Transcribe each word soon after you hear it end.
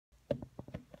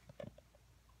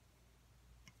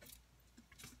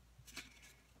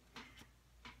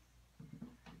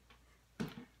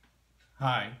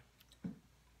Hi,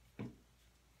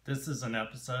 this is an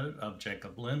episode of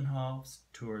Jacob Lenhoff's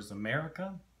Tours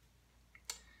America.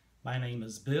 My name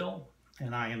is Bill,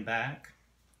 and I am back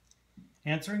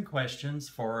answering questions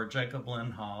for Jacob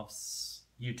Lenhoff's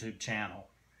YouTube channel.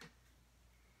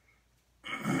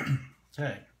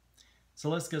 Okay, so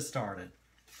let's get started.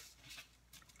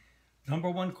 Number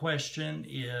one question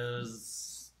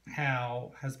is,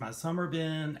 how has my summer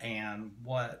been and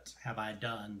what have I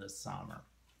done this summer?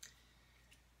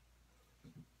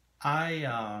 I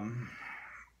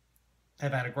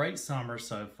have had a great summer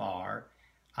so far.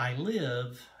 I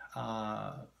live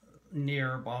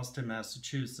near Boston,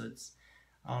 Massachusetts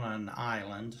on an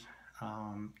island,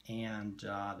 and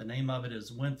the name of it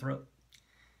is Winthrop.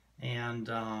 And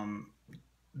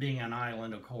being an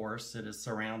island, of course, it is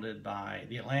surrounded by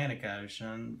the Atlantic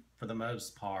Ocean for the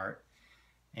most part.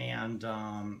 And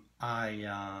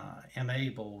I am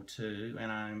able to,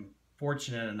 and I'm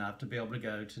fortunate enough to be able to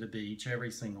go to the beach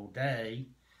every single day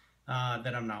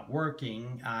that I'm not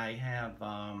working. I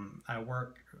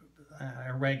work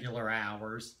irregular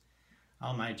hours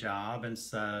on my job, and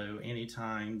so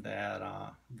anytime that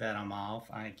I'm off,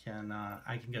 I can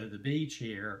go to the beach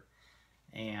here,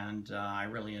 and I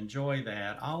really enjoy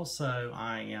that. Also,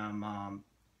 I am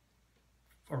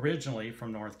originally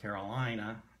from North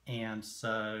Carolina, and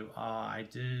so I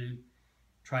do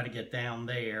try to get down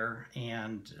there,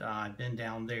 and I've been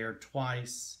down there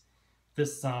twice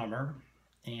this summer,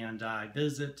 and I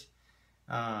visit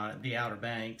the Outer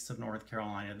Banks of North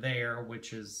Carolina there,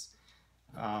 which is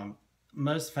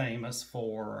most famous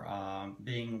for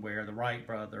being where the Wright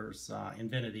brothers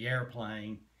invented the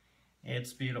airplane.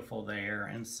 It's beautiful there,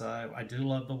 and so I do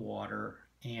love the water,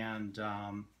 and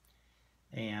love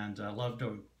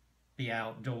to be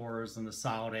outdoors in the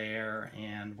salt air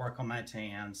and work on my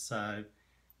tan. So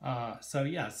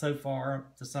yeah, so far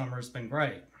the summer's been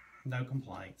great. No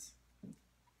complaints.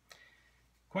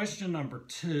 Question number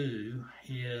two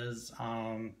is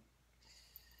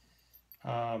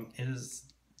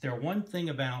there one thing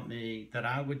about me that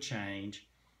I would change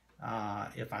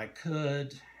if I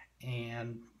could,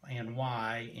 and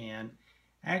why? And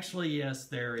actually, yes,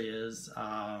 there is.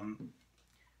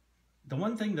 The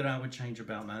one thing that I would change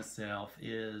about myself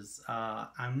is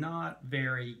I'm not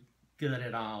very good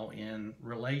at all in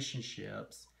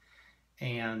relationships,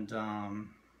 and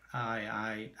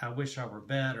I wish I were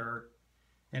better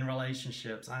in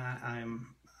relationships.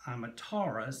 I'm a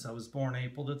Taurus. I was born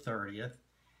April the 30th,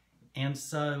 and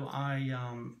so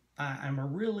I'm a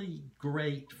really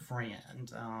great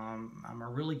friend. I'm a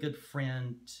really good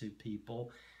friend to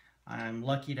people. I'm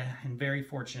lucky to and very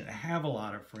fortunate to have a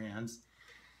lot of friends.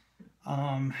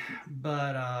 And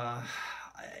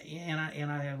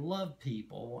I love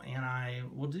people, and I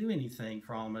will do anything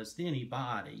for almost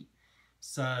anybody.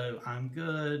 So I'm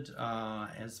good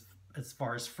as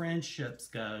far as friendships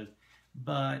go,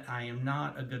 but I am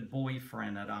not a good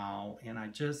boyfriend at all, and I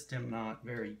just am not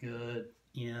very good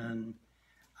in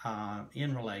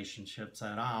relationships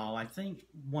at all. I think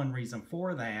one reason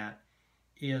for that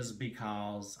is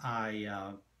because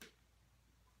I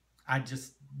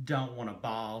just don't want a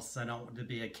boss. I don't want to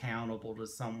be accountable to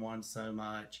someone so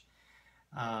much.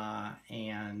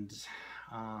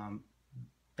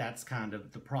 That's kind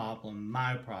of the problem,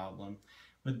 my problem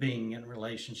with being in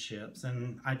relationships.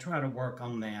 And I try to work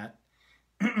on that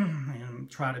and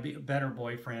try to be a better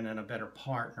boyfriend and a better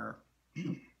partner.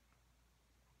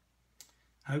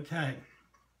 Okay,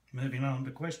 moving on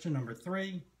to question number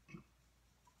three.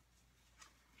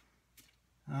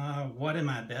 What am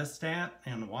I best at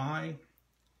and why?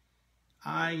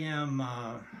 I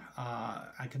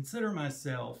consider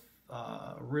myself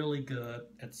really good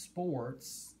at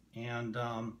sports, and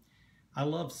I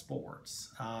love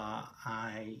sports.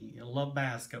 I love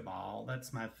basketball.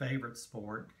 That's my favorite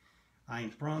sport. I'm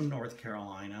from North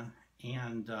Carolina,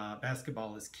 and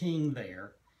basketball is king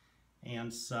there.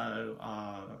 And so,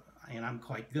 and I'm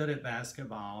quite good at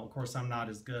basketball. Of course, I'm not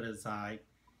as good as I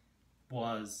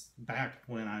was back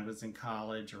when I was in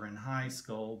college or in high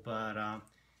school, but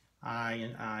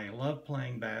I love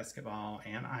playing basketball,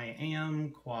 and I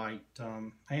am quite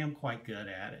good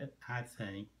at it, I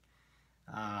think.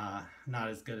 Not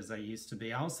as good as I used to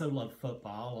be. I also love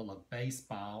football. I love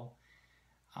baseball.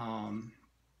 I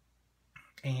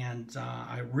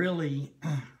really,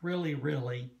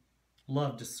 really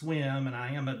love to swim, and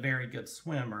I am a very good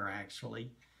swimmer,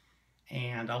 actually.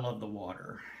 And I love the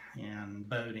water and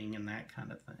boating and that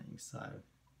kind of thing. So,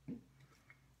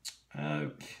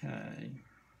 okay.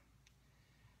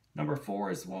 Number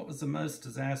four is, what was the most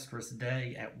disastrous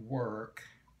day at work?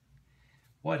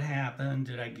 What happened?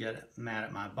 Did I get mad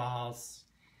at my boss?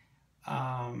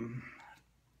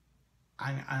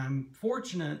 I'm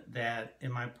fortunate that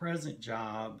in my present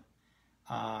job,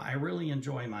 I really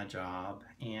enjoy my job,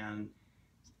 and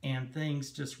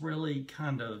things just really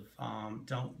kind of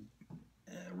don't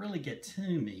really get to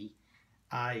me.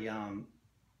 I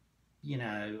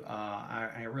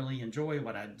I really enjoy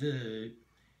what I do,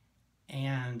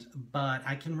 but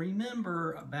I can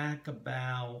remember back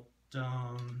about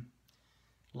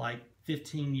like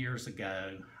 15 years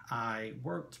ago, I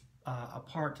worked a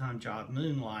part-time job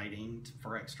moonlighting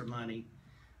for extra money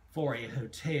for a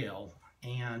hotel,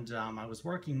 and I was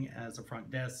working as a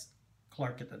front desk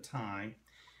clerk at the time.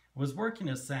 I was working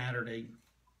a Saturday,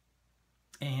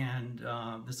 and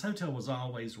this hotel was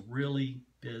always really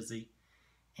busy,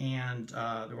 and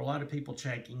there were a lot of people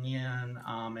checking in,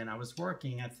 and I was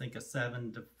working, I think, a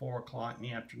 7 to 4 o'clock in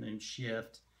the afternoon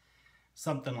shift,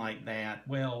 something like that.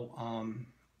 Well,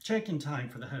 check-in time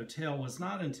for the hotel was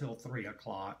not until 3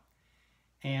 o'clock,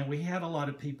 and we had a lot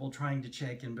of people trying to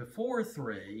check in before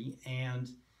 3, and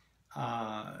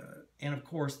of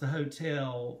course the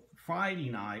hotel Friday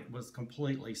night was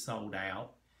completely sold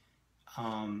out.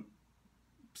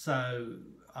 So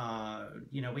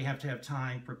we have to have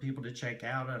time for people to check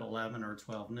out at 11 or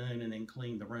 12 noon and then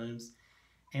clean the rooms.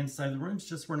 And so the rooms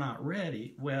just were not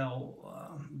ready.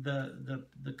 Well,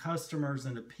 the customers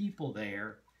and the people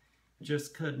there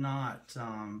just could not,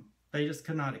 they just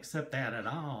could not accept that at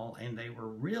all. And they were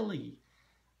really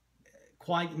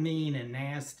quite mean and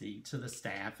nasty to the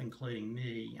staff, including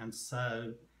me. And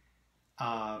so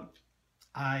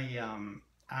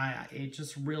it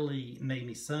just really made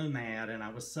me so mad, and I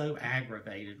was so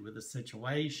aggravated with the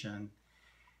situation.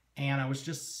 And I was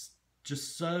just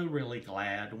so really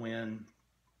glad when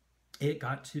it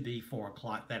got to be 4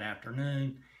 o'clock that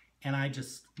afternoon, and I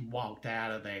just walked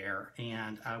out of there,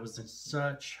 and I was in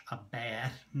such a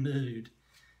bad mood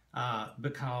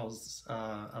because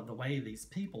of the way these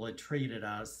people had treated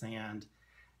us. And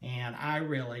I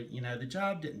really, the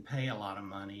job didn't pay a lot of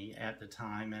money at the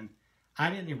time, and I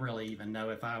didn't really even know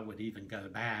if I would even go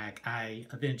back. I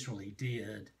eventually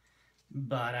did,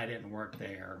 but I didn't work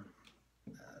there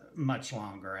much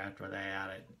longer after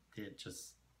that.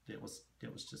 It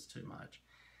was just too much.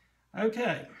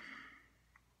 Okay.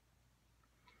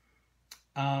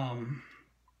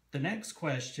 The next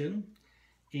question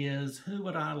is, who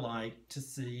would I like to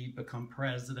see become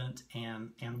president,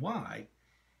 and why?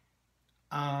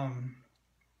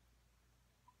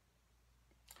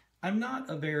 I'm not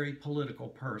a very political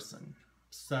person,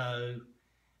 so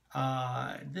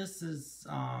this is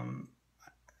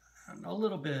a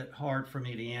little bit hard for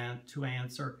me to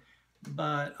answer,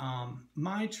 but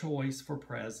my choice for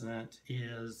president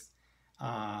is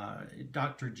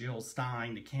Dr. Jill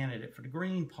Stein, the candidate for the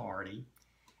Green Party.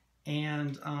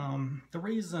 And the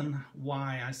reason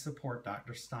why I support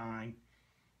Dr. Stein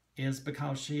is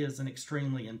because she is an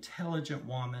extremely intelligent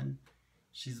woman.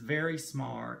 She's very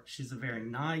smart. She's a very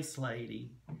nice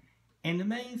lady. And the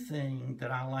main thing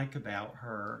that I like about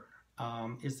her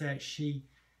is that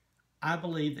I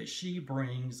believe that she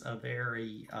brings a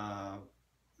very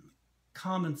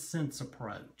common sense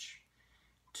approach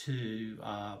to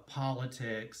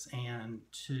politics, and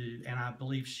I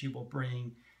believe she will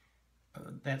bring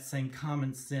that same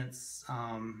common sense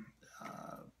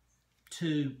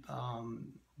to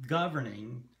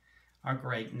governing our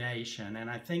great nation. And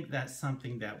I think that's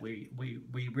something that we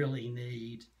really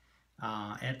need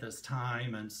at this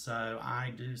time. And so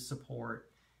I do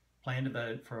plan to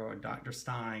vote for Dr.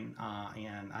 Stein,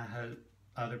 and I hope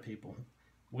other people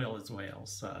will as well.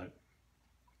 So,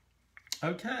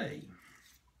 okay.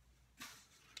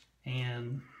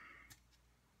 And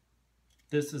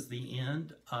this is the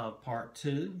end of part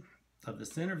 2 of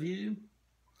this interview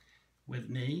with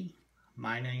me.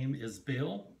 My name is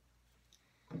Bill.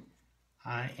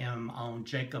 I am on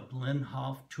Jacob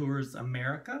Lenhoff Tours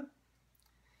America.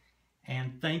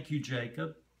 And thank you,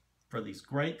 Jacob, for these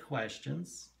great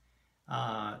questions.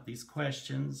 These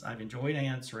questions I've enjoyed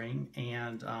answering,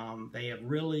 and they have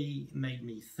really made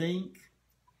me think.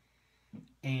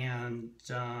 And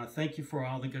thank you for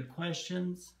all the good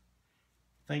questions.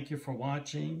 Thank you for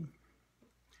watching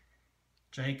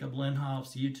Jacob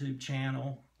Lenhoff's YouTube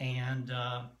channel, and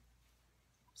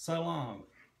so long.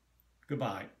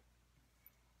 Goodbye.